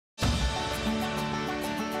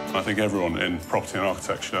I think everyone in property and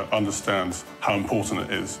architecture understands how important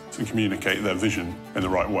it is to communicate their vision in the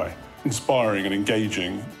right way. Inspiring and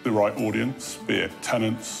engaging the right audience, be it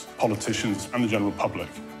tenants, politicians, and the general public,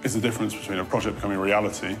 is the difference between a project becoming a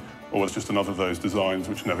reality or it's just another of those designs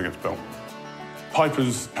which never gets built.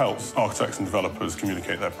 Pipers helps architects and developers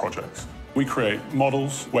communicate their projects. We create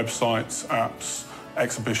models, websites, apps,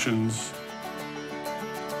 exhibitions.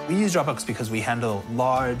 We use Dropbox because we handle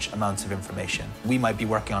large amounts of information. We might be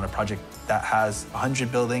working on a project that has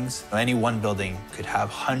 100 buildings. Any one building could have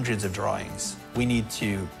hundreds of drawings. We need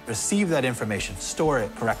to receive that information, store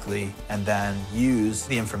it correctly, and then use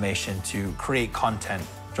the information to create content.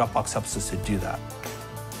 Dropbox helps us to do that.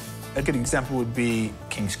 A good example would be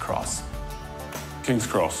King's Cross. King's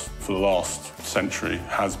Cross, for the last century,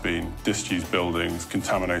 has been disused buildings,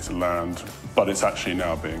 contaminated land, but it's actually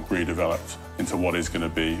now being redeveloped into what is going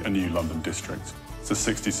to be a new London district. It's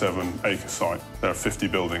a 67-acre site. There are 50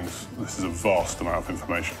 buildings. This is a vast amount of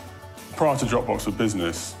information. Prior to Dropbox for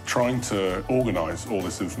Business, trying to organise all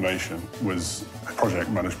this information was a project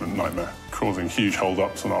management nightmare, causing huge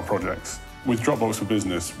hold-ups on our projects. With Dropbox for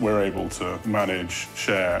Business, we're able to manage,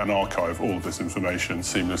 share and archive all of this information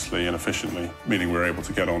seamlessly and efficiently, meaning we're able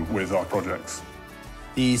to get on with our projects.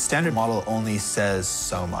 The standard model only says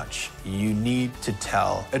so much. You need to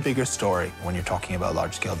tell a bigger story when you're talking about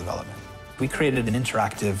large-scale development. We created an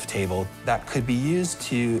interactive table that could be used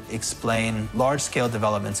to explain large-scale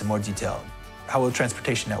developments in more detail. How will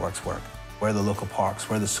transportation networks work? Where are the local parks?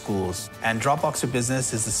 Where are the schools? And Dropbox for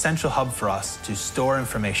Business is the central hub for us to store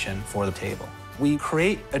information for the table. We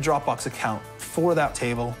create a Dropbox account for that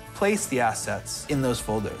table, place the assets in those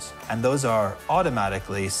folders, and those are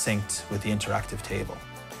automatically synced with the interactive table.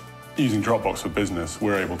 Using Dropbox for Business,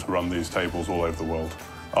 we're able to run these tables all over the world.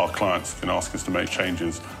 Our clients can ask us to make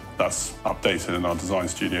changes. That's updated in our design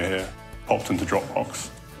studio here, popped into Dropbox,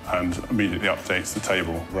 and immediately updates the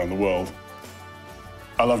table around the world.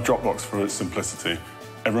 I love Dropbox for its simplicity.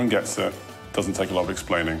 Everyone gets it, doesn't take a lot of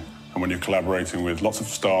explaining, and when you're collaborating with lots of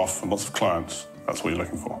staff and lots of clients, that's what you're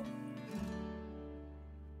looking for.